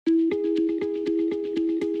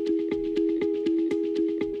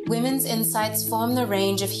Women's insights form the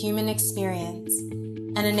range of human experience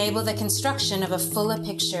and enable the construction of a fuller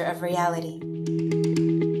picture of reality.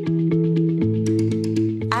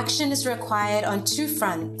 Action is required on two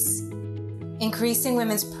fronts: increasing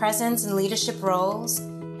women's presence in leadership roles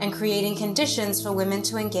and creating conditions for women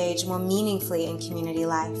to engage more meaningfully in community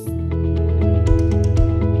life.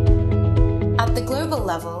 At the global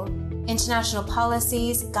level, international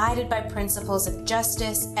policies guided by principles of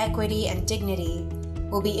justice, equity, and dignity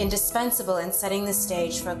will be indispensable in setting the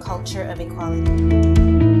stage for a culture of equality.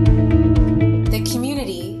 The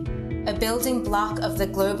community, a building block of the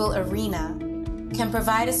global arena, can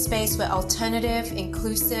provide a space where alternative,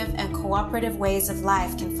 inclusive, and cooperative ways of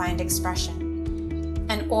life can find expression,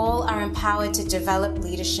 and all are empowered to develop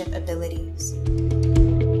leadership abilities.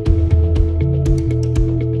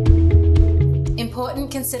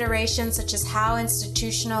 Important considerations such as how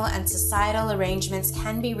institutional and societal arrangements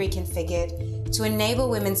can be reconfigured to enable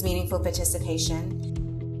women's meaningful participation,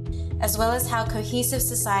 as well as how cohesive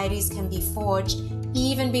societies can be forged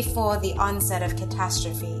even before the onset of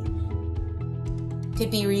catastrophe, could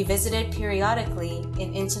be revisited periodically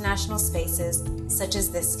in international spaces such as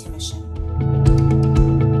this Commission.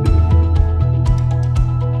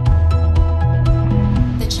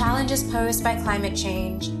 The challenges posed by climate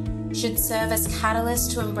change should serve as catalysts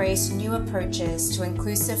to embrace new approaches to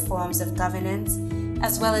inclusive forms of governance,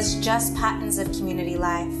 as well as just patterns of community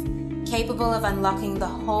life, capable of unlocking the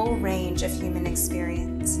whole range of human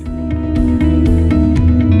experience.